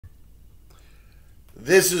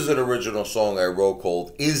This is an original song I wrote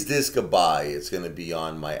called Is This Goodbye? It's going to be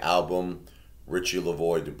on my album, Richie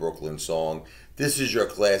Levoi, the Brooklyn song. This is your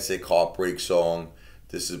classic heartbreak song.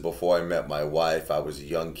 This is before I met my wife. I was a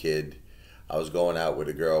young kid. I was going out with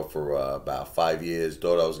a girl for about 5 years.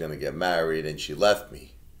 Thought I was going to get married, and she left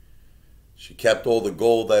me. She kept all the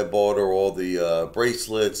gold I bought her, all the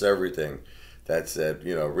bracelets, everything. That said,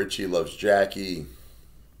 you know, Richie loves Jackie.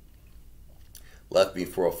 Left me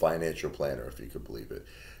for a financial planner, if you could believe it.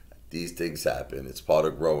 These things happen. It's part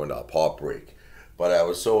of growing up, heartbreak. But I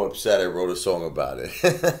was so upset I wrote a song about it.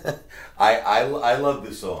 I love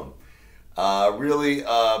this song. Really,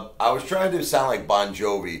 I was trying to sound like Bon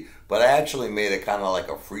Jovi, but I actually made it kind of like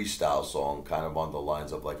a freestyle song, kind of on the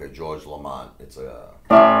lines of like a George Lamont. It's a...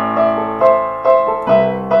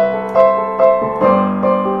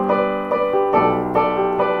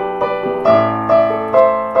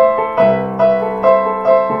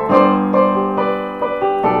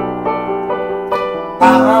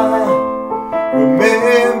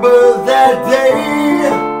 Remember that day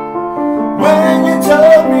when you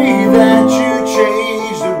told me that you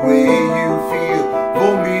changed the way you feel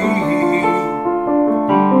for me.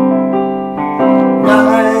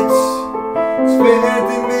 Nights spent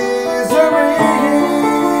in misery,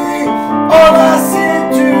 all I seem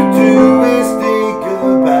to do is think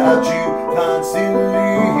about you constantly.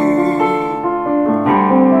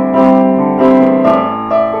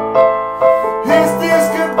 Is this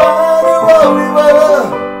goodbye to what we were?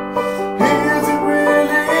 Is it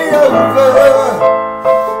really over?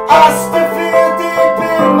 I still feel deep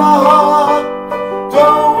in my heart,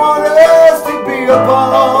 don't want us to be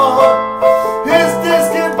apart. Is this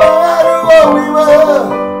goodbye to what we were?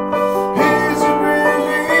 Is it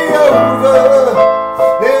really over?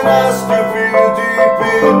 And I still feel deep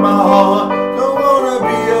in my heart, don't wanna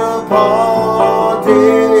be apart.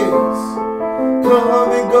 Days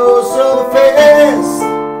come and go so fast,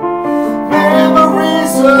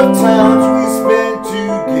 memories of times we spent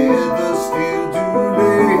together still do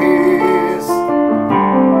last.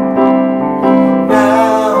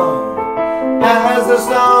 Now, as I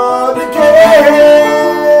start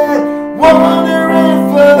again, wonder if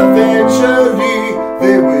eventually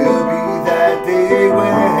there will be that day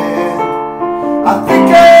when I think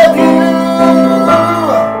of you.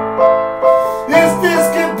 Is this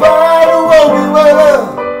goodbye to what we were?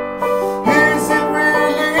 Is it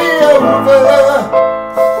really over?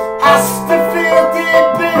 I still feel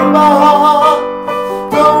deep in my heart,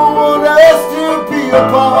 don't want us to be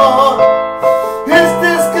apart. Is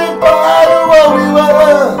this goodbye to what we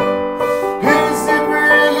were? Is it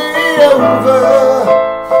really over?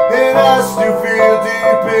 And I still feel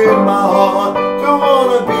deep in my heart, don't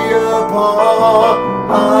wanna be apart.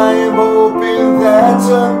 I am hoping that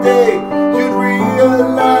someday you'd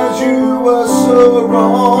realize you were so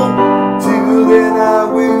wrong. Till then I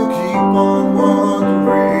will keep on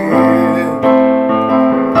wondering.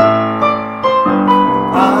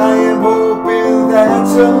 I am hoping that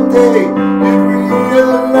someday you'd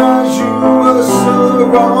realize you were so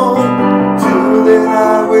wrong. Till then I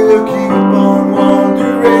will keep on wondering.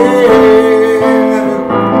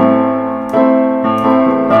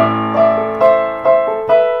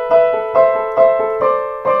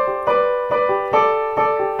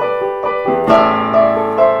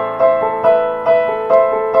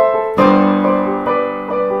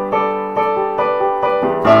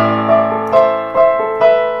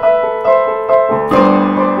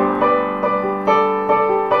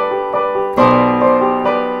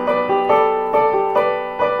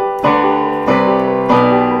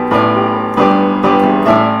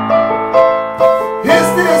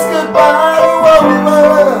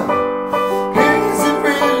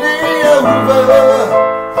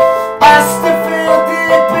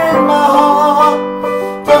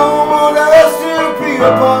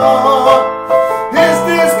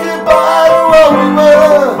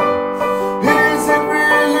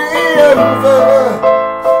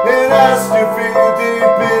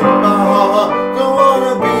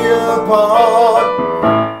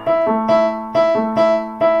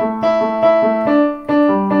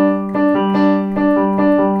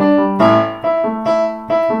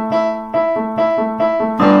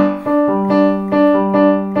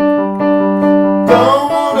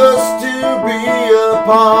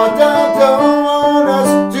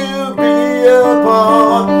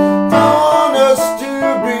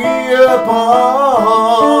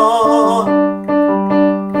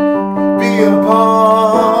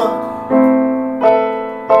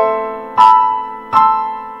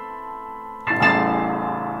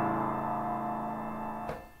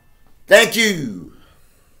 Thank you.